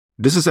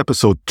This is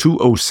episode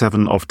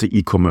 207 of the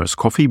e-commerce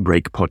coffee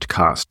break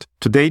podcast.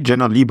 Today,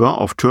 Jenna Lieber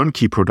of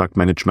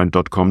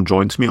turnkeyproductmanagement.com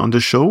joins me on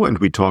the show, and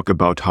we talk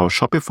about how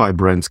Shopify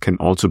brands can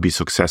also be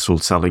successful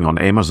selling on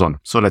Amazon.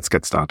 So let's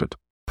get started.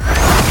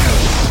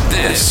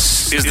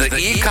 This is the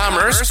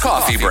e-commerce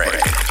coffee break.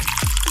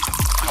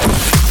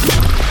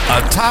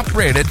 A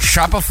top-rated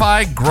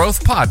Shopify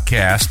growth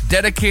podcast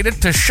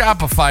dedicated to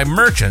Shopify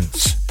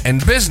merchants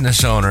and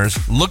business owners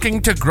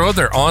looking to grow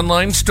their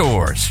online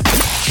stores.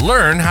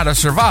 Learn how to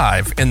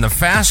survive in the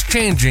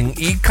fast-changing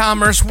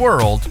e-commerce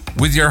world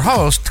with your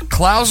host,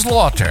 Klaus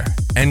Lauter,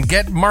 and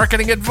get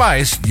marketing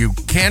advice you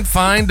can't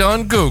find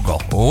on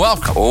Google.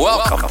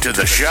 Welcome to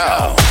the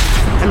show.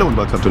 Hello and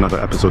welcome to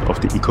another episode of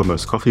the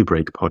e-commerce coffee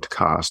break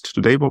podcast.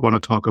 Today we want to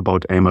talk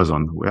about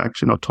Amazon. We're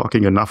actually not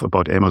talking enough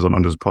about Amazon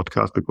on this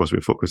podcast because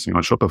we're focusing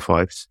on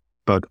Shopify.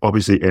 But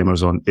obviously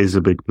Amazon is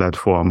a big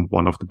platform,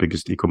 one of the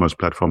biggest e-commerce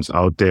platforms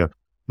out there.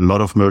 A lot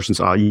of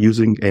merchants are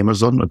using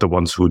Amazon, but the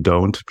ones who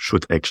don't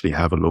should actually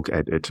have a look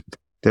at it.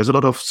 There's a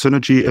lot of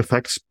synergy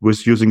effects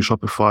with using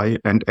Shopify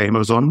and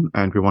Amazon,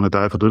 and we want to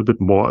dive a little bit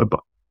more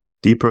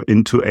deeper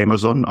into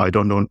Amazon. I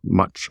don't know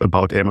much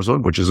about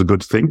Amazon, which is a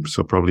good thing.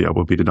 So probably I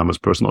will be the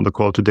dumbest person on the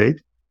call today.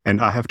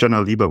 And I have Jenna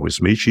Lieber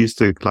with me. She's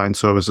the client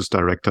services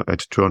director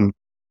at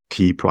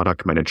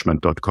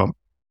turnkeyproductmanagement.com.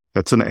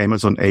 That's an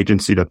Amazon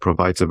agency that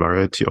provides a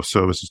variety of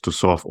services to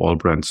solve all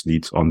brands'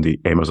 needs on the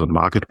Amazon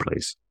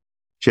marketplace.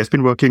 She has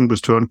been working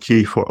with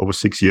Turnkey for over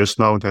 6 years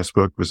now and has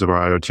worked with a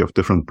variety of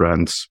different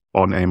brands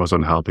on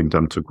Amazon, helping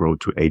them to grow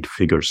to 8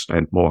 figures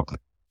and more.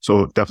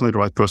 So definitely the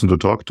right person to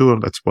talk to.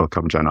 Let's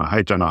welcome Jenna.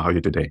 Hi, Jenna. How are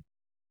you today?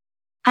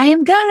 I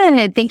am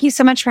good. Thank you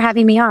so much for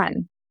having me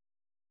on.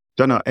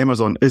 Jenna,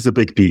 Amazon is a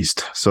big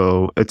beast.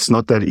 So it's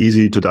not that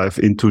easy to dive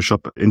into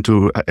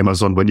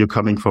Amazon when you're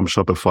coming from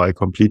Shopify,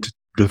 complete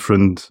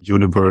different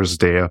universe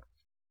there.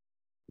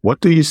 What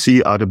do you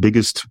see are the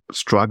biggest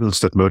struggles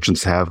that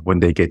merchants have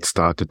when they get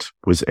started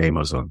with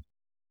Amazon?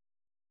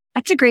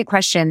 That's a great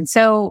question.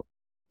 So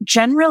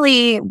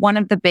generally, one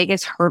of the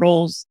biggest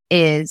hurdles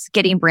is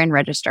getting brand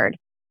registered.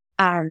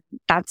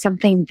 That's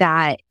something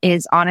that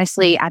is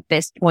honestly at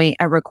this point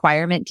a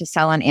requirement to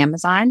sell on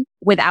Amazon.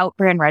 Without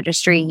brand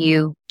registry,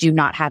 you do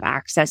not have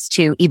access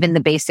to even the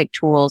basic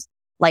tools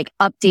like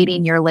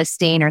updating your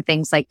listing or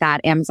things like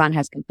that. Amazon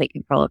has complete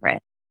control over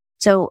it.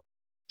 So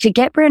to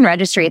get brand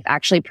registry, it's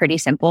actually pretty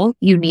simple.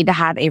 You need to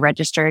have a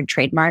registered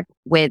trademark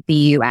with the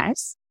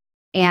US.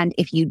 And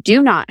if you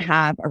do not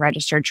have a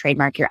registered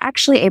trademark, you're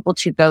actually able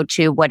to go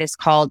to what is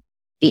called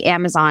the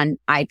Amazon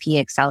IP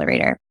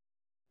Accelerator.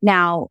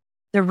 Now,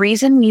 the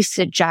reason we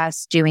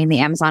suggest doing the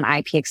Amazon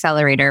IP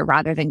Accelerator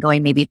rather than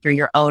going maybe through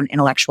your own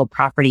intellectual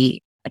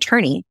property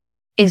attorney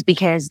is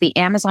because the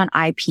Amazon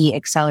IP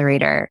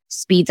Accelerator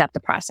speeds up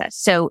the process.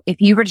 So if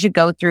you were to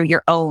go through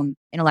your own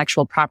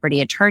intellectual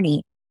property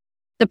attorney,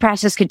 the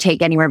process could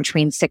take anywhere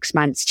between 6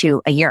 months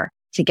to a year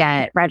to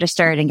get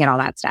registered and get all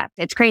that stuff.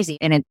 It's crazy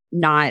and it's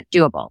not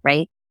doable,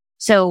 right?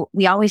 So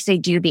we always say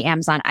do the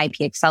Amazon IP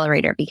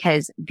Accelerator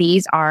because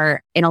these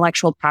are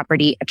intellectual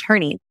property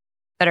attorneys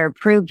that are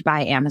approved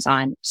by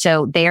Amazon.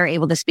 So they are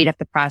able to speed up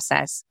the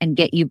process and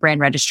get you brand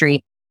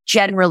registry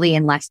generally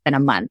in less than a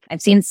month.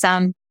 I've seen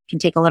some can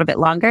take a little bit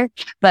longer,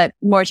 but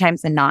more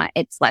times than not,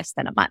 it's less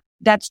than a month.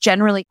 That's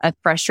generally a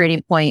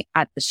frustrating point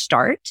at the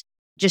start,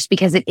 just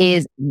because it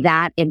is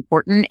that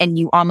important and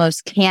you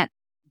almost can't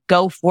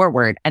go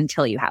forward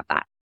until you have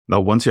that.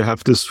 Now, once you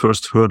have this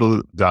first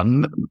hurdle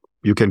done,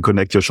 you can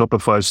connect your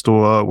Shopify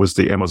store with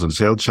the Amazon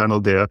sales channel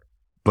there,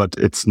 but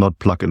it's not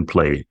plug and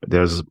play.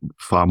 There's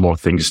far more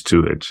things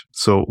to it.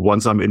 So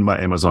once I'm in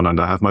my Amazon and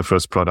I have my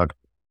first product,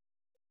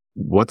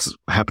 what's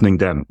happening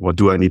then? What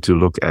do I need to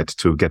look at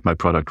to get my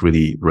product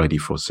really ready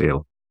for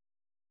sale?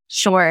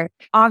 Sure.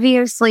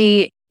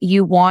 Obviously,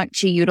 you want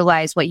to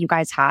utilize what you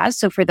guys have.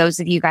 So for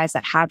those of you guys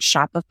that have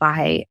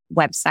Shopify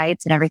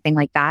websites and everything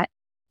like that,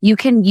 you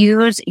can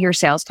use your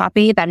sales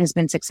copy that has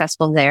been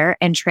successful there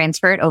and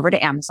transfer it over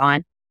to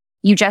Amazon.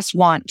 You just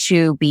want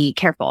to be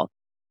careful.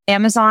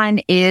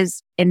 Amazon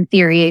is, in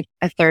theory,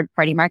 a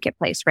third-party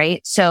marketplace, right?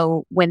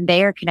 So when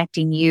they are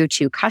connecting you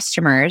to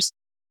customers,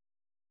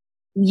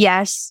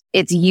 yes,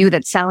 it's you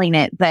that's selling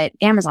it, but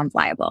Amazon's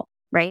liable,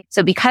 right?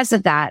 So because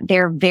of that,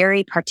 they're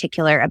very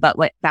particular about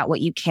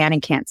what you can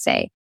and can't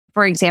say.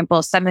 For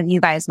example, some of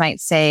you guys might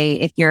say,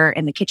 if you're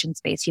in the kitchen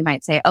space, you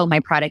might say, oh, my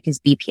product is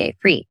BPA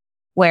free,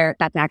 where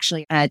that's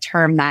actually a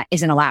term that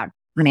isn't allowed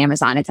on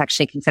Amazon. It's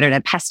actually considered a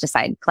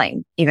pesticide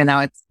claim, even though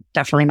it's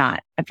definitely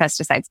not a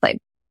pesticide claim.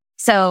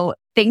 So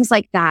things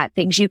like that,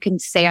 things you can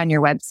say on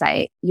your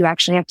website, you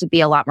actually have to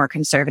be a lot more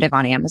conservative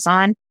on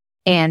Amazon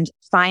and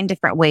find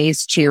different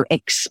ways to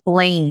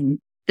explain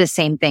the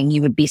same thing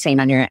you would be saying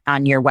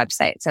on your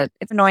website. So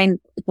it's annoying,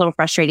 it's a little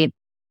frustrating,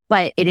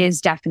 but it is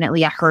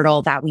definitely a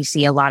hurdle that we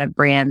see a lot of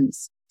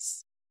brands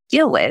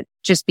deal with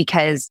just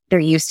because they're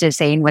used to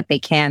saying what they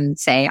can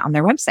say on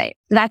their website.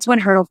 So that's one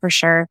hurdle for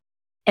sure.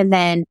 And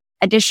then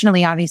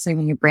additionally, obviously,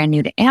 when you're brand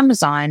new to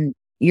Amazon,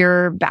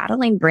 you're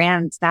battling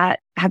brands that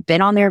have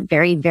been on there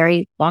very,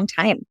 very long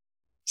time.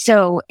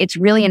 So it's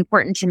really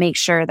important to make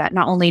sure that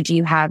not only do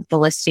you have the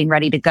listing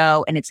ready to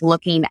go and it's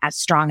looking as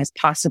strong as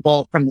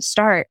possible from the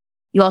start,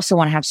 you also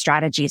want to have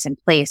strategies in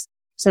place.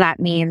 So that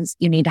means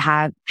you need to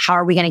have, how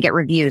are we going to get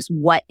reviews?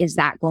 What is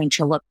that going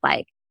to look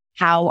like?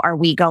 How are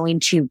we going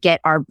to get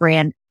our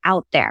brand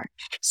out there?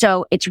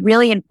 So it's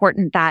really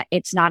important that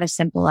it's not as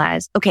simple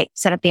as, okay,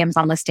 set up the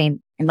Amazon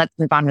listing and let's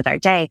move on with our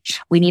day.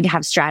 We need to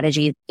have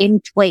strategies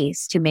in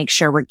place to make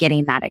sure we're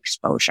getting that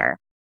exposure.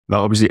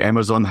 Now, obviously,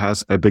 Amazon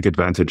has a big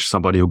advantage.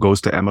 Somebody who goes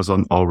to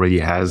Amazon already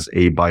has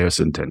a buyer's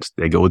intent.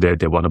 They go there,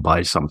 they want to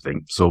buy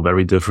something. So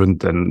very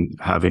different than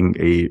having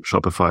a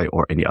Shopify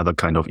or any other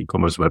kind of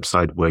e-commerce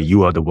website where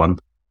you are the one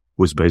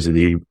who's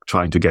basically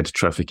trying to get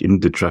traffic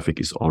in. The traffic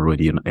is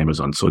already on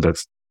Amazon. So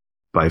that's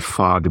by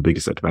far the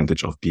biggest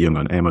advantage of being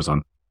on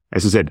Amazon.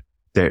 As I said,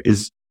 there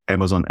is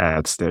Amazon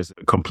ads. There's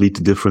a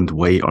completely different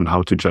way on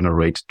how to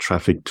generate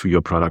traffic to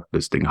your product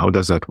listing. How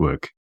does that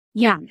work?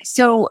 Yeah.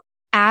 So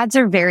ads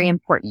are very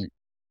important.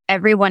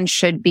 Everyone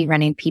should be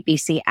running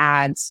PPC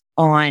ads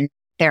on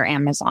their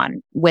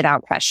Amazon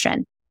without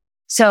question.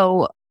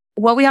 So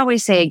what we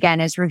always say again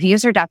is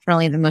reviews are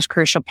definitely the most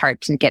crucial part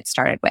to get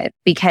started with,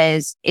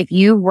 because if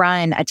you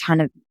run a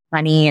ton of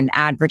money and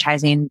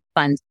advertising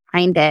funds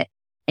behind it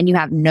and you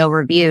have no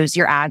reviews,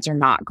 your ads are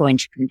not going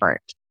to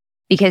convert.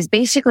 Because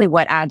basically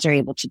what ads are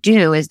able to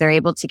do is they're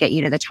able to get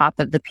you to the top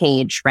of the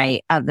page,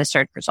 right, of the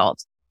search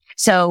results.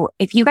 So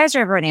if you guys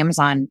are ever on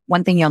Amazon,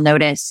 one thing you'll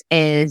notice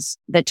is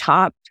the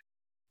top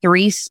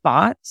 3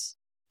 spots,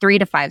 3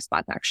 to 5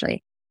 spots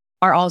actually,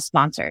 are all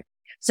sponsored.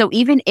 So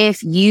even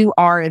if you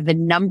are the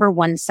number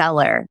 1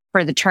 seller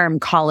for the term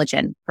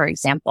collagen, for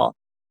example,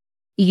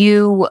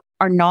 you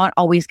are not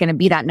always going to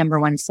be that number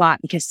 1 slot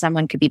because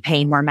someone could be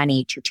paying more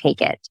money to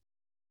take it.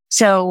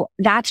 So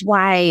that's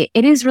why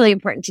it is really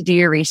important to do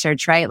your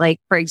research, right? Like,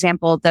 for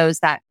example, those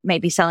that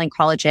might be selling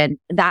collagen,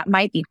 that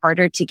might be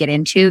harder to get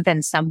into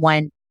than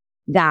someone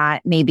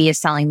that maybe is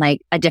selling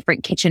like a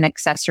different kitchen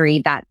accessory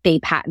that they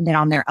patented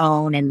on their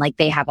own and like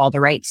they have all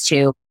the rights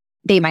to.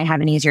 They might have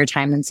an easier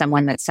time than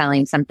someone that's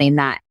selling something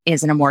that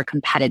is in a more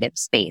competitive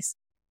space.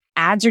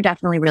 Ads are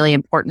definitely really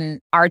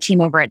important. Our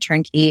team over at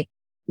Turnkey,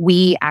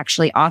 we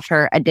actually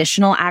offer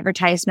additional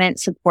advertisement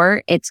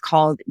support. It's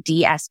called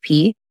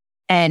DSP,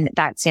 and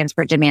that stands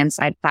for Demand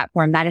Side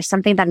Platform. That is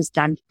something that is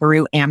done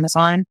through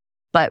Amazon,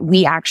 but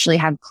we actually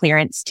have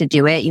clearance to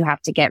do it. You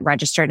have to get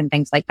registered and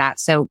things like that.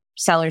 So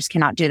sellers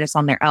cannot do this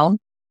on their own.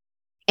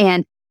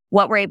 And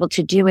what we're able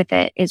to do with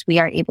it is we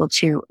are able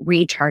to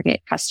retarget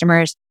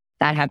customers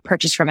that have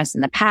purchased from us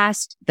in the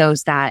past,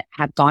 those that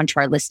have gone to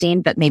our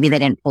listing, but maybe they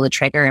didn't pull the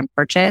trigger and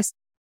purchase.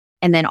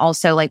 And then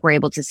also like we're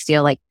able to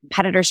steal like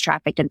competitors'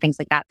 traffic and things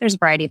like that. There's a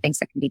variety of things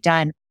that can be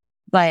done.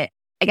 But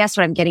I guess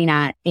what I'm getting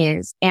at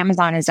is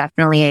Amazon is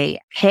definitely a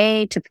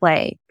pay to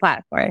play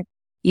platform.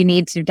 You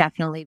need to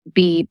definitely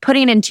be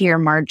putting into your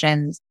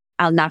margins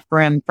enough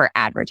room for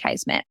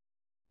advertisement.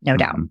 No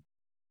doubt.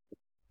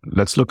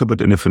 Let's look a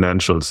bit in the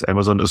financials.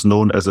 Amazon is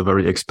known as a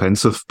very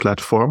expensive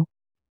platform.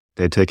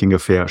 They're taking a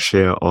fair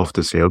share of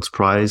the sales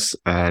price.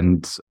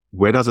 And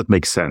where does it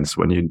make sense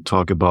when you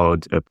talk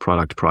about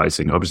product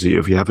pricing? Obviously,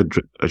 if you have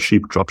a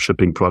cheap drop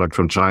shipping product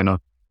from China,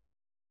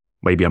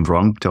 maybe I'm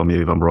wrong. Tell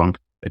me if I'm wrong.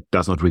 It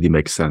does not really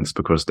make sense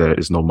because there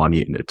is no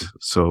money in it.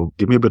 So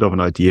give me a bit of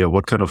an idea.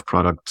 What kind of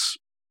product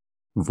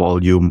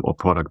volume or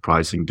product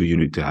pricing do you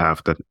need to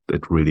have that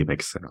it really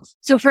makes sense?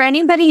 So for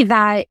anybody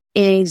that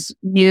is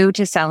new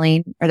to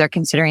selling or they're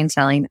considering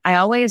selling, I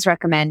always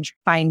recommend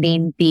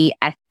finding the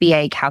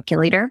FBA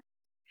calculator.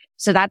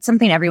 So that's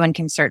something everyone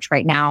can search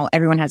right now.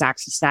 Everyone has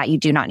access to that. You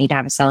do not need to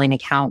have a selling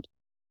account.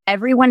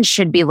 Everyone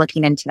should be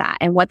looking into that.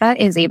 And what that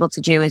is able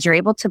to do is you're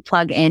able to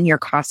plug in your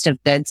cost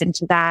of goods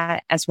into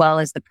that as well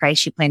as the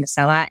price you plan to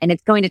sell at. And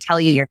it's going to tell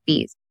you your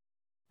fees.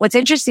 What's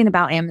interesting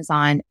about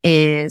Amazon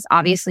is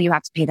obviously you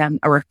have to pay them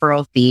a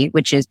referral fee,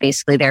 which is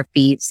basically their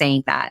fee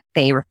saying that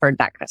they referred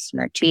that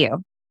customer to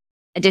you.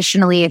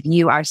 Additionally, if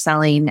you are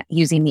selling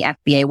using the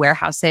FBA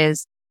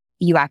warehouses,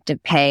 you have to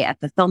pay a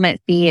fulfillment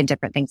fee and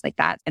different things like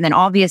that. And then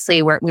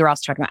obviously we were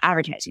also talking about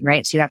advertising,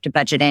 right? So you have to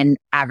budget in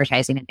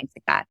advertising and things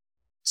like that.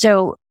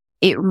 So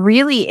it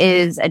really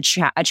is a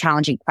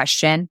challenging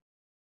question.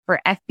 For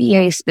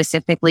FBA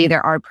specifically,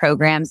 there are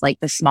programs like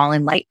the Small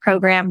and Light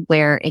program,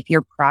 where if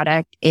your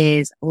product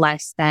is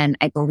less than,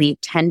 I believe,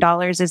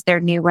 $10 is their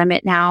new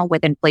limit now.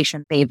 With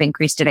inflation, they've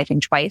increased it, I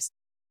think, twice.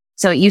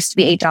 So it used to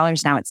be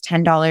 $8. Now it's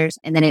 $10.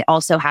 And then it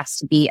also has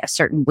to be a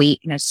certain weight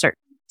and a certain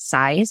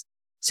size.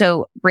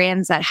 So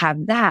brands that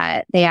have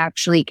that, they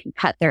actually can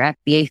cut their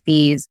FBA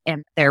fees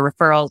and their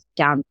referrals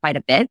down quite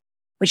a bit,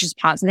 which is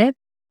positive.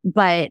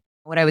 But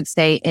what I would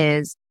say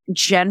is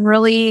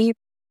generally,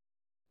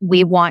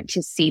 we want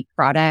to see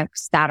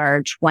products that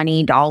are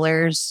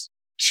 $20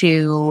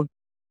 to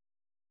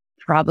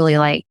probably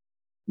like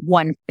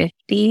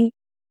 $150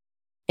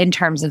 in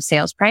terms of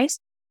sales price,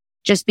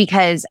 just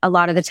because a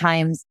lot of the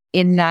times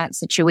in that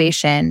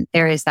situation,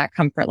 there is that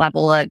comfort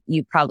level of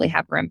you probably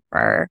have room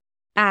for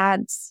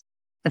ads,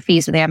 the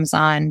fees with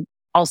Amazon,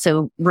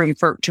 also room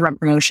to run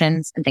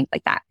promotions and things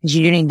like that, because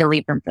you do need to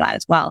leave room for that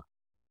as well.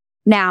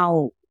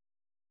 Now,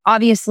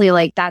 obviously,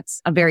 like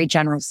that's a very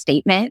general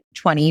statement,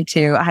 $20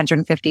 to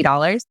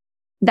 $150.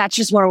 That's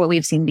just more what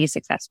we've seen be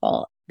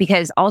successful.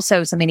 Because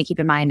also something to keep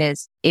in mind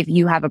is if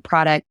you have a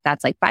product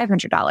that's like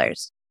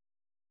 $500,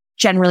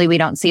 generally we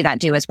don't see that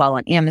do as well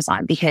on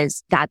Amazon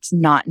because that's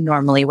not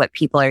normally what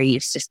people are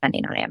used to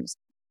spending on Amazon.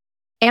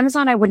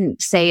 Amazon, I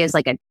wouldn't say is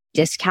like a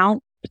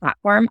discount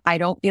platform. I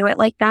don't view it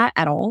like that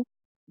at all.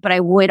 But I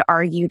would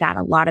argue that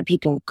a lot of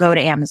people go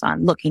to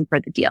Amazon looking for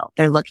the deal.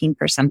 They're looking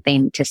for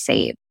something to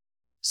save.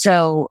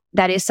 So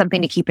that is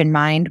something to keep in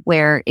mind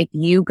where if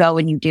you go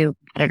and you do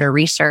competitor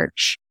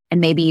research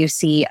and maybe you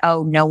see,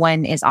 oh, no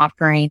one is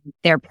offering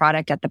their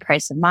product at the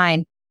price of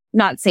mine,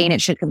 not saying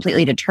it should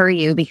completely deter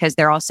you because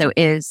there also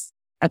is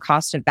a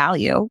cost of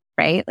value,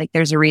 right? Like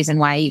there's a reason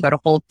why you go to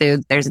Whole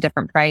Foods, there's a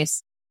different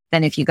price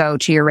than if you go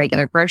to your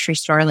regular grocery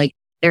store. Like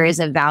there is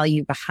a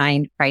value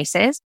behind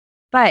prices,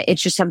 but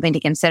it's just something to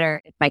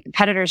consider. If my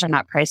competitors are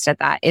not priced at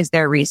that, is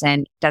there a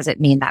reason? Does it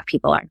mean that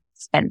people aren't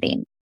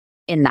spending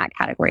in that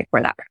category for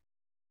that?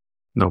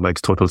 No, makes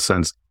total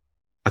sense.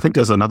 I think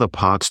there's another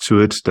part to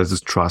it. There's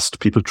this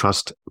trust. People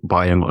trust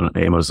buying on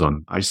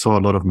Amazon. I saw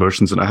a lot of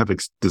merchants, and I have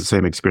the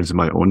same experience in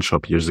my own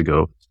shop years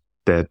ago,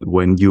 that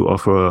when you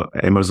offer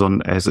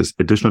Amazon as an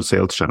additional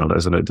sales channel,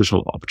 as an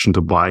additional option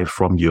to buy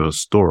from your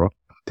store,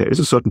 there is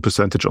a certain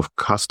percentage of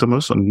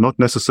customers, and not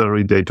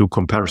necessarily they do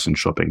comparison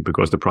shopping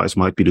because the price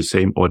might be the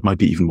same or it might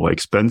be even more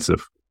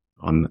expensive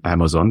on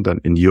Amazon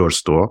than in your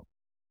store.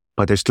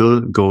 But they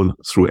still go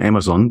through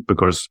Amazon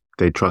because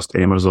they trust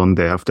Amazon.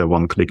 They have their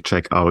one-click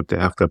checkout. They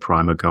have their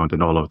Prime account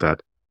and all of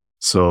that.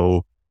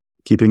 So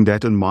keeping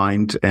that in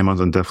mind,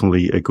 Amazon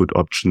definitely a good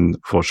option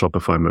for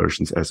Shopify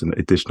merchants as an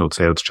additional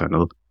sales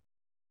channel.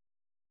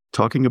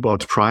 Talking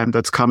about Prime,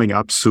 that's coming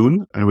up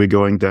soon, and we're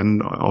going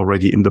then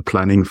already in the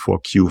planning for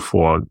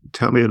Q4.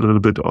 Tell me a little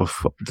bit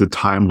of the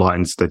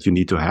timelines that you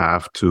need to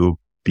have to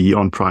be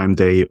on Prime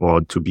Day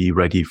or to be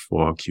ready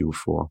for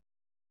Q4.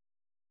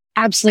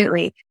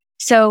 Absolutely.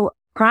 So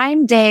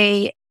Prime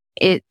Day,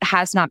 it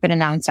has not been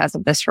announced as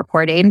of this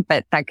recording,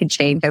 but that could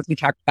change as we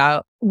talked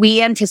about.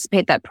 We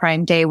anticipate that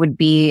Prime Day would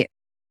be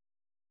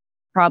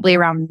probably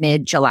around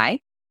mid-July.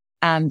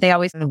 They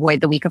always avoid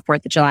the week of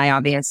 4th of July,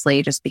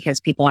 obviously, just because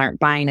people aren't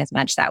buying as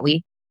much that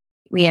week.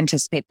 We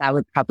anticipate that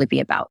would probably be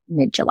about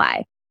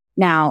mid-July.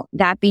 Now,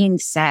 that being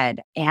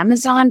said,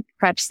 Amazon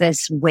preps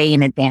this way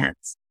in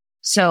advance.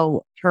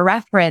 So for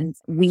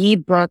reference, we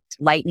booked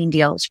lightning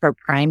deals for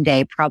Prime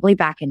Day probably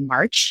back in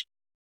March,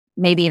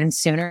 maybe even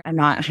sooner. I'm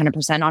not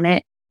 100% on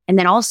it. And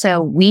then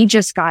also we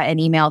just got an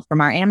email from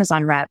our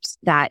Amazon reps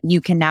that you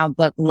can now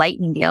book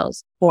lightning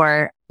deals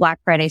for Black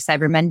Friday,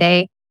 Cyber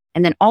Monday.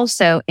 And then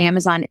also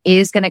Amazon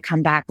is going to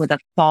come back with a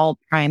fall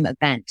Prime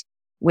event,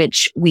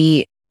 which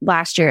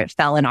last year it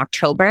fell in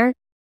October.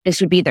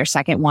 This would be their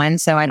second one.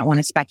 So I don't want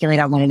to speculate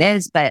on what it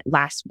is, but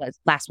last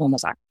one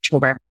was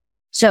October.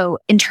 So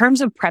in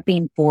terms of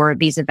prepping for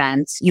these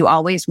events, you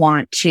always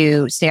want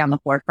to stay on the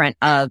forefront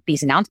of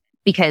these announcements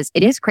because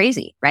it is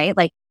crazy, right?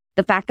 Like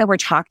the fact that we're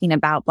talking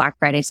about Black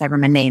Friday, Cyber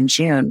Monday in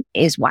June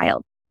is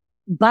wild.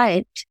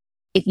 But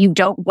if you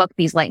don't book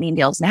these lightning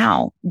deals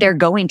now, they're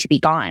going to be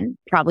gone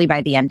probably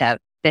by the end of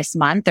this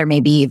month or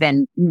maybe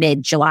even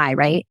mid-July,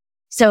 right?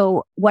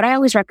 So what I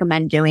always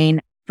recommend doing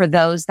for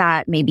those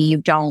that maybe you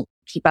don't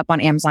keep up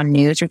on Amazon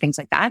news or things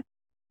like that,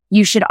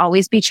 you should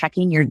always be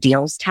checking your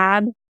deals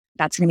tab.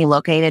 That's going to be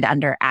located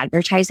under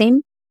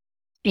advertising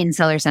in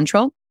Seller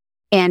Central.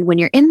 And when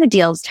you're in the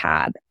deals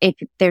tab, if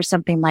there's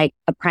something like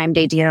a Prime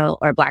Day deal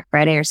or Black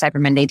Friday or Cyber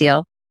Monday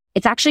deal,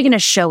 it's actually going to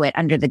show it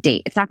under the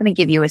date. It's not going to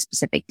give you a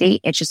specific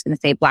date. It's just going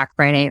to say Black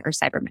Friday or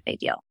Cyber Monday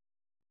deal.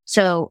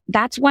 So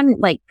that's one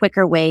like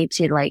quicker way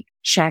to like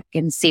check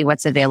and see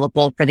what's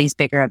available for these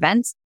bigger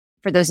events.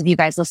 For those of you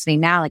guys listening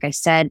now, like I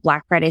said,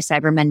 Black Friday,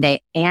 Cyber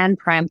Monday and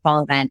Prime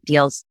Fall event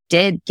deals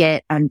did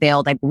get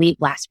unveiled, I believe,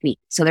 last week.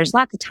 So there's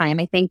lots of time,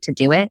 I think, to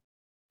do it.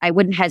 I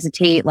wouldn't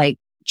hesitate, like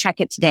check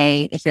it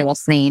today if you're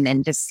listening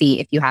and just see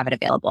if you have it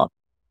available.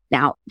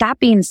 Now, that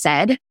being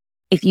said,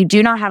 if you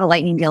do not have a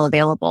lightning deal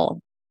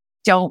available,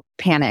 don't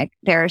panic.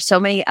 There are so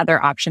many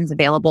other options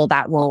available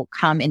that will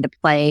come into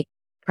play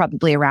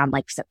probably around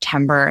like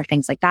September,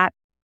 things like that.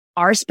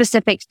 Our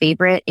specific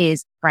favorite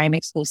is Prime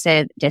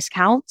exclusive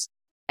discounts.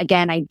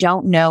 Again, I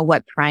don't know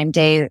what Prime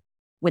Day,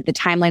 with the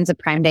timelines of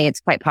Prime Day, it's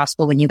quite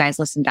possible when you guys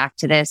listen back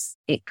to this,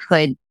 it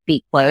could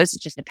be closed.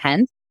 It just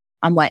depends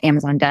on what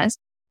Amazon does.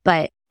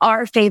 But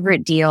our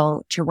favorite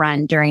deal to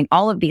run during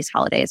all of these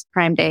holidays,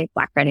 Prime Day,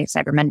 Black Friday,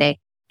 Cyber Monday,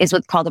 is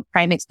what's called a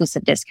Prime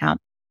exclusive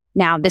discount.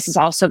 Now, this is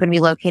also going to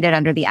be located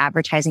under the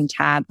advertising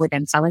tab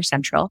within Seller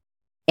Central.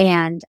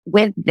 And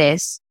with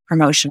this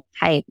promotional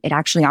type, it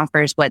actually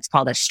offers what's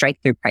called a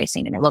strike-through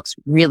pricing, and it looks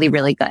really,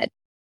 really good.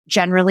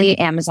 Generally,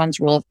 Amazon's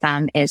rule of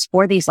thumb is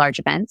for these large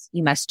events,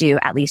 you must do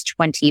at least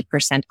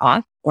 20%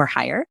 off or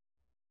higher.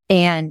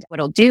 And what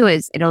it'll do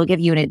is it'll give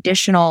you an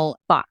additional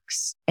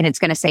box, and it's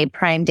going to say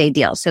Prime Day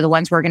deal. So the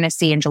ones we're going to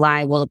see in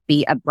July will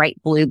be a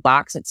bright blue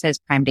box that says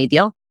Prime Day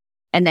deal.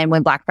 And then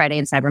when Black Friday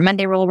and Cyber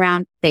Monday roll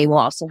around, they will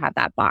also have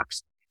that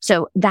box.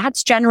 So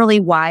that's generally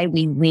why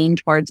we lean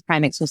towards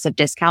Prime exclusive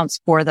discounts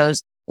for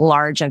those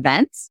large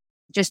events,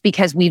 just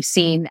because we've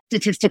seen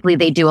statistically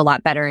they do a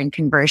lot better and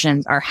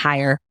conversions are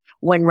higher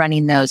when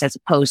running those as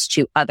opposed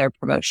to other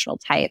promotional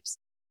types.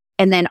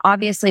 And then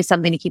obviously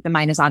something to keep in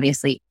mind is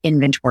obviously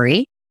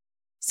inventory.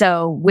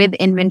 So with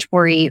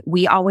inventory,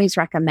 we always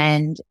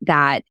recommend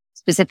that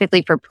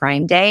specifically for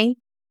Prime Day,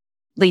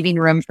 leaving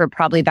room for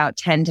probably about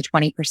 10 to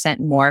 20%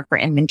 more for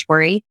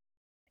inventory.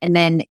 And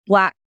then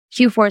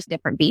Q4 is a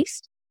different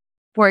beast.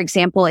 For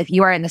example, if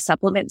you are in the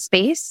supplement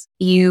space,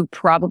 you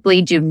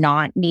probably do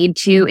not need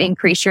to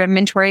increase your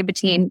inventory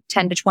between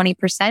 10 to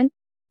 20%.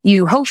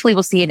 You hopefully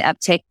will see an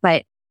uptick,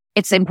 but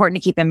it's important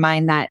to keep in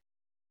mind that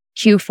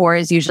Q4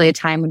 is usually a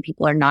time when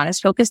people are not as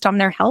focused on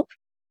their health.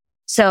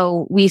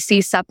 So we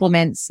see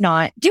supplements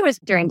not do as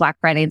during Black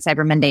Friday and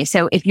Cyber Monday.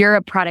 So if you're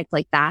a product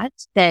like that,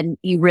 then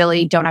you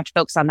really don't have to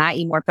focus on that.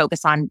 You more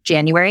focus on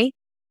January.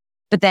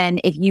 But then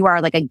if you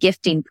are like a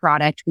gifting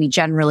product, we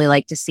generally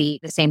like to see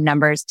the same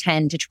numbers,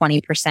 10 to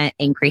 20%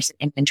 increase in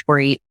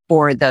inventory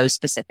for those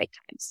specific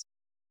times.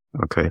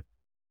 Okay.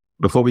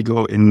 Before we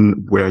go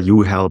in where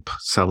you help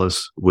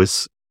sellers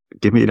with,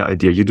 give me an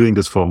idea. You're doing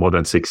this for more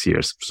than 6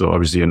 years. So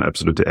obviously you're an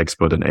absolute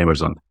expert in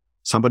Amazon.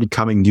 Somebody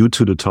coming new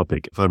to the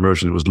topic, if a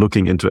merchant was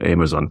looking into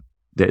Amazon,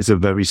 there is a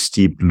very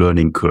steep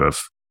learning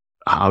curve.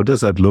 How does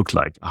that look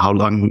like? How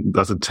long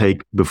does it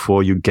take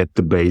before you get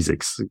the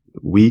basics?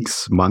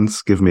 Weeks,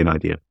 months? Give me an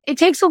idea. It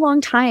takes a long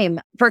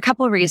time for a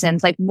couple of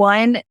reasons. Like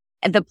one,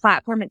 the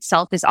platform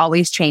itself is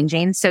always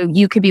changing. So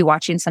you could be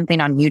watching something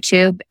on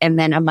YouTube and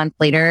then a month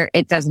later,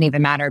 it doesn't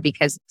even matter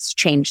because it's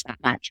changed that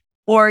much.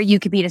 Or you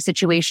could be in a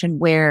situation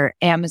where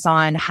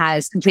Amazon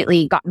has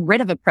completely gotten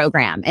rid of a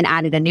program and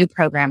added a new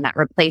program that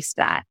replaced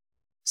that.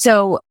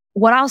 So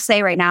what I'll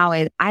say right now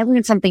is I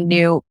learn something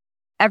new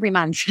every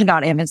month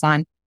about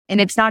Amazon. And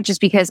it's not just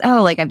because,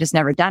 I've just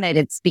never done it.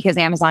 It's because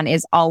Amazon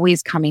is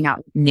always coming out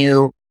with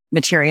new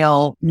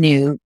material,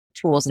 new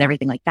tools and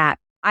everything like that.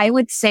 I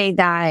would say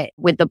that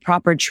with the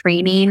proper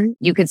training,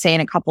 you could say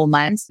in a couple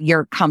months,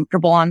 you're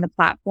comfortable on the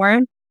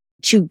platform.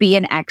 To be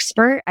an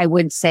expert, I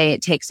would say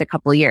it takes a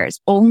couple of years,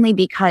 only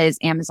because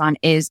Amazon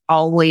is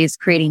always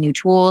creating new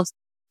tools.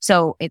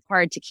 So it's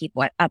hard to keep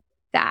up with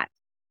that.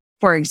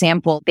 For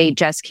example, they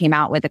just came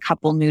out with a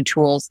couple new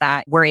tools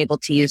that we're able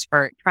to use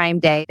for Prime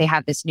Day. They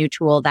have this new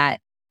tool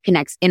that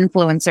connects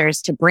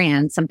influencers to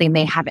brands, something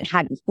they haven't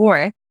had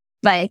before,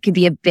 but it could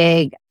be a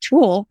big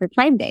tool for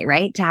Prime Day,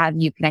 right? To have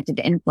you connected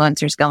to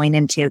influencers going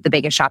into the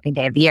biggest shopping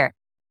day of the year.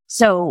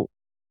 So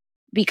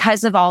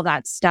because of all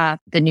that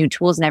stuff, the new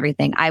tools and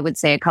everything, I would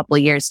say a couple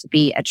of years to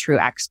be a true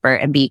expert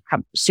and be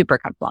super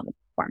comfortable on the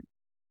platform.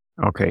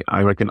 Okay.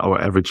 I reckon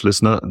our average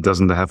listener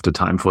doesn't have the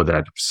time for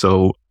that.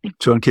 So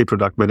turnkey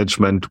product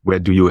management, where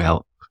do you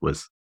help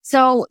with?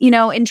 So,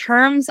 in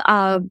terms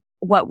of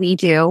what we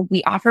do,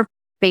 we offer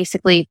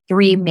basically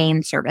 3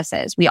 main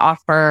services. We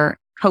offer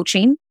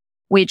coaching,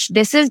 which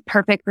this is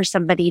perfect for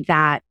somebody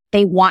that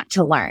they want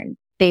to learn.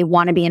 They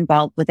want to be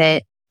involved with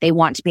it. They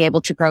want to be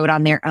able to grow it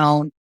on their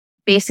own.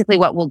 Basically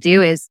what we'll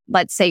do is,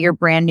 let's say you're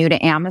brand new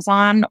to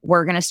Amazon.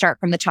 We're going to start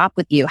from the top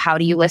with you. How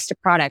do you list a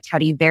product? How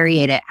do you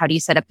variate it? How do you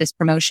set up this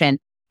promotion?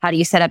 How do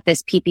you set up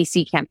this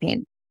PPC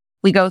campaign?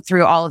 We go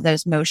through all of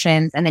those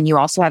motions. And then you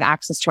also have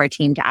access to our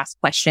team to ask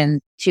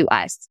questions to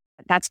us.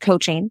 That's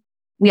coaching.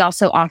 We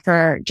also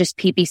offer just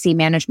PPC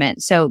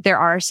management. So there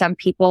are some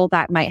people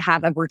that might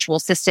have a virtual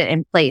assistant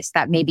in place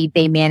that maybe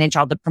they manage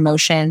all the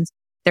promotions,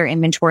 their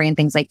inventory and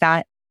things like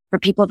that. For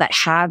people that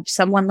have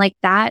someone like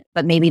that,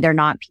 but maybe they're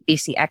not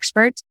PPC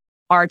experts,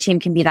 our team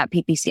can be that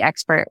PPC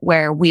expert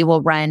where we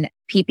will run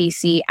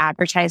PPC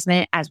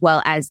advertisement as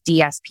well as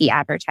DSP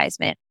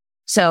advertisement.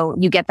 So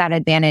you get that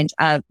advantage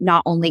of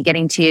not only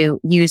getting to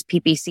use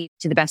PPC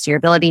to the best of your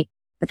ability,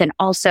 but then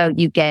also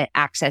you get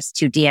access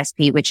to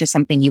DSP, which is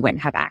something you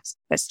wouldn't have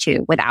access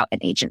to without an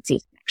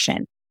agency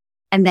connection.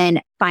 And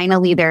then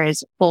finally, there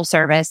is full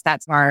service.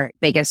 That's our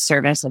biggest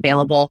service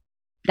available.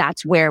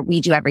 That's where we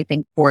do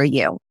everything for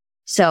you.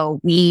 So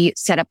we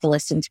set up the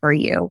listings for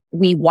you.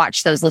 We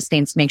watch those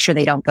listings to make sure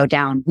they don't go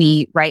down.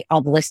 We write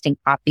all the listing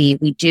copy.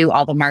 We do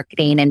all the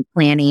marketing and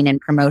planning and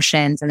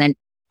promotions. And then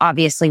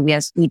obviously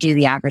we do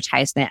the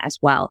advertisement as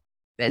well.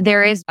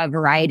 There is a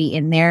variety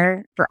in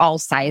there for all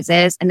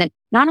sizes. And then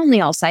not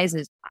only all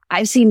sizes,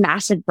 I've seen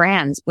massive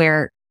brands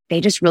where they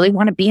just really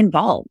want to be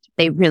involved.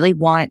 They really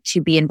want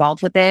to be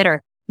involved with it,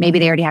 or maybe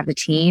they already have the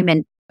team.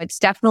 And it's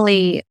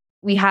definitely,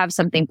 we have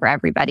something for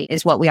everybody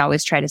is what we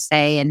always try to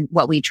say and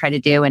what we try to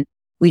do. And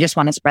we just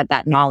want to spread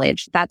that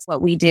knowledge. That's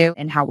what we do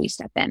and how we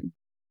step in.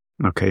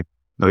 Okay.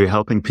 Now you're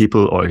helping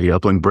people or you're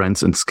helping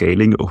brands in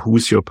scaling.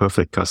 Who's your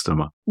perfect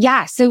customer?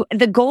 Yeah. So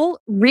the goal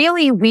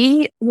really,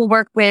 we will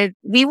work with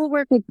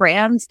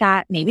brands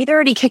that maybe they're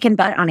already kicking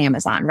butt on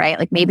Amazon, right?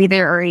 Like maybe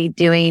they're already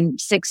doing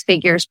 6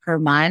 figures per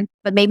month,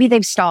 but maybe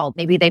they've stalled.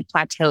 Maybe they've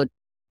plateaued.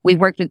 We've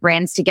worked with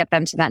brands to get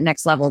them to that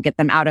next level, get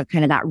them out of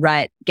kind of that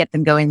rut, get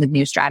them going with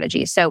new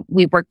strategies. So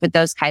we've worked with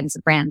those kinds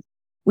of brands.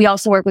 We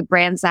also work with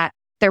brands that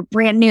they're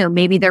brand new.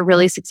 Maybe they're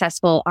really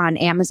successful on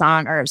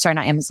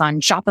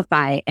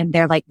Shopify. And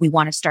they're like, we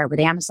want to start with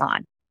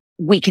Amazon.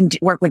 We can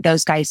work with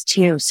those guys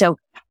too. So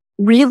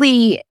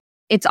really,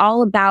 it's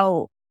all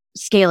about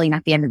scaling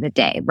at the end of the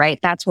day, right?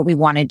 That's what we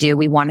want to do.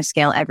 We want to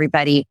scale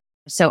everybody.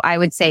 So I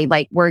would say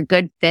like we're a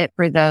good fit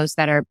for those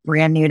that are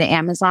brand new to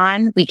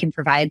Amazon. We can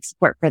provide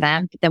support for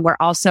them. But then we're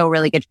also a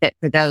really good fit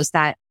for those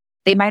that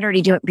they might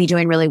already be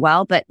doing really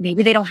well, but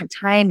maybe they don't have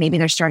time. Maybe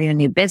they're starting a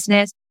new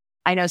business.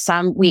 I know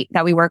some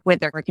that we work with,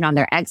 they're working on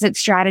their exit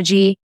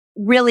strategy.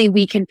 Really,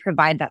 we can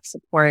provide that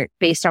support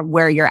based on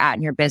where you're at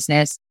in your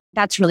business.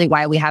 That's really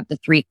why we have the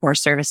 3 core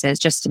services,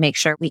 just to make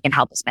sure we can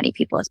help as many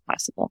people as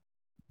possible.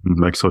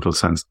 Makes total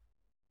sense.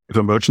 If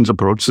a merchant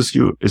approaches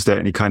you, is there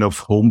any kind of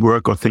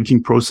homework or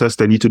thinking process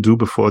they need to do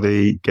before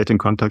they get in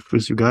contact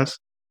with you guys?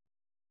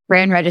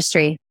 Brand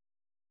registry.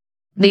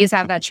 Please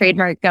have that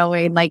trademark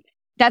going. Like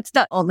that's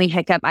the only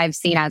hiccup I've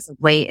seen as of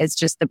late is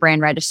just the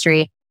brand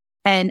registry.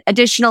 And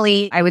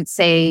additionally, I would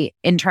say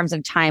in terms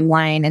of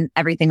timeline and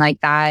everything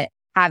like that,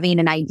 having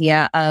an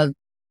idea of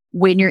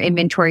when your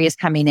inventory is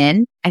coming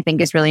in, I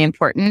think is really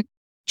important.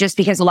 Just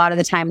because a lot of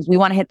the times we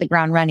want to hit the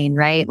ground running,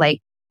 right?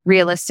 Like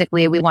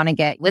realistically, we want to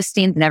get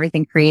listings and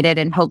everything created.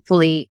 And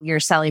hopefully you're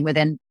selling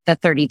within the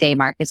 30-day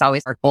mark is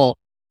always our goal.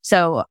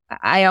 So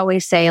I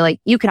always say like,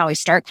 you can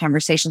always start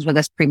conversations with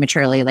us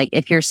prematurely. Like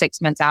if you're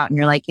 6 months out and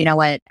you're like, you know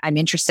what, I'm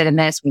interested in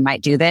this, we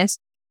might do this.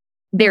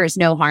 There is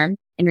no harm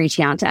in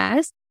reaching out to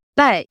us.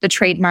 But the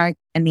trademark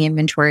and the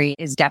inventory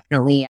is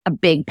definitely a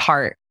big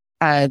part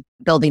of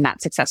building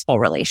that successful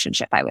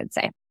relationship, I would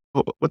say.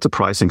 What's the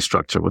pricing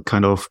structure? What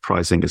kind of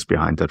pricing is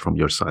behind that from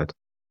your side?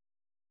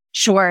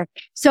 Sure.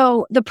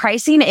 So the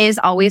pricing is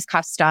always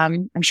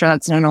custom. I'm sure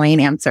that's an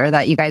annoying answer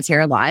that you guys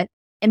hear a lot.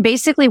 And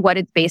basically what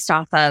it's based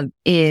off of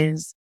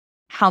is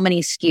how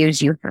many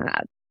SKUs you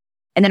have.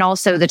 And then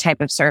also the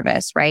type of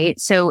service, right?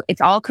 So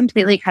it's all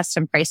completely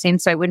custom pricing.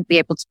 So I wouldn't be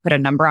able to put a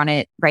number on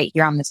it right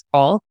here on this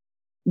call,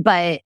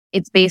 but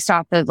it's based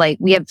off of like,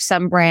 we have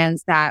some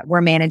brands that we're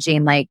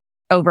managing like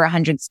over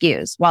 100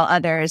 SKUs, while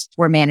others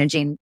we're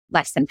managing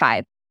less than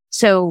 5.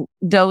 So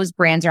those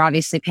brands are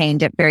obviously paying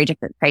very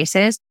different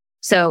prices.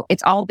 So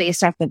it's all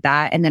based off of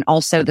that. And then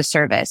also the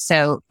service.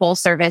 So full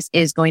service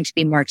is going to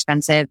be more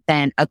expensive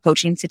than a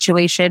coaching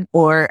situation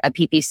or a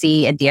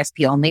PPC and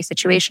DSP only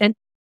situation.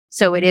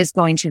 So it is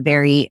going to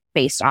vary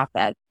based off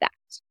of that.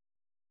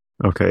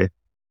 Okay.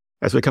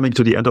 As we're coming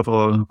to the end of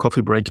our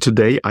coffee break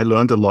today, I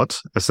learned a lot.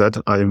 As I said,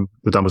 I'm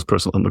the dumbest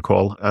person on the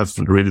call. I've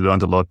really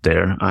learned a lot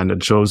there. And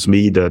it shows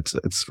me that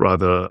it's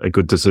rather a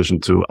good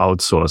decision to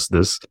outsource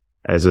this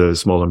as a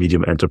small or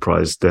medium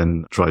enterprise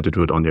than try to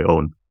do it on your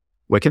own.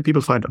 Where can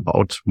people find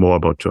out more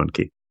about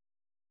Turnkey?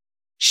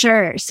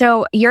 Sure.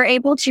 So you're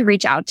able to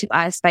reach out to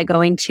us by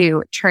going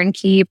to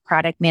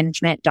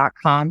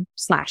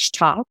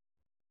turnkeyproductmanagement.com/talk.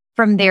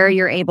 From there,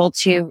 you're able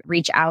to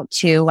reach out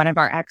to one of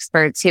our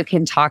experts who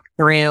can talk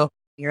through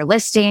your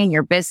listing,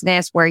 your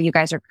business, where you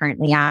guys are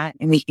currently at,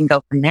 and we can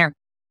go from there.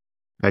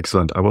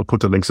 Excellent. I will put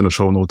the links in the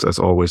show notes as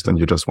always, then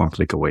you're just one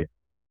click away.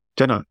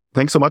 Jenna,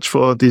 thanks so much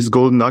for these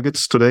golden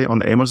nuggets today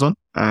on Amazon.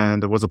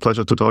 And it was a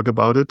pleasure to talk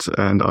about it.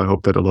 And I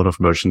hope that a lot of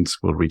merchants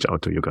will reach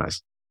out to you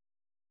guys.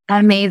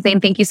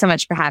 Amazing. Thank you so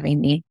much for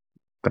having me.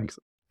 Thanks.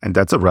 And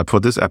that's a wrap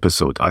for this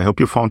episode. I hope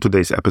you found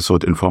today's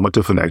episode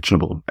informative and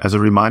actionable. As a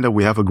reminder,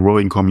 we have a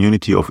growing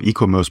community of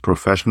e-commerce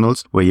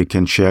professionals where you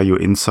can share your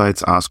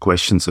insights, ask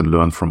questions, and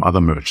learn from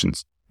other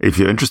merchants. If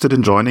you're interested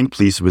in joining,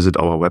 please visit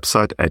our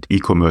website at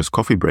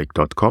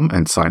ecommercecoffeebreak.com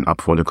and sign up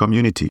for the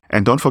community.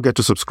 And don't forget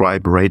to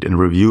subscribe, rate, and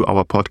review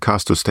our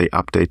podcast to stay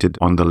updated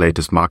on the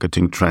latest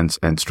marketing trends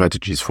and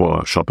strategies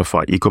for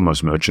Shopify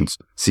e-commerce merchants.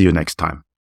 See you next time.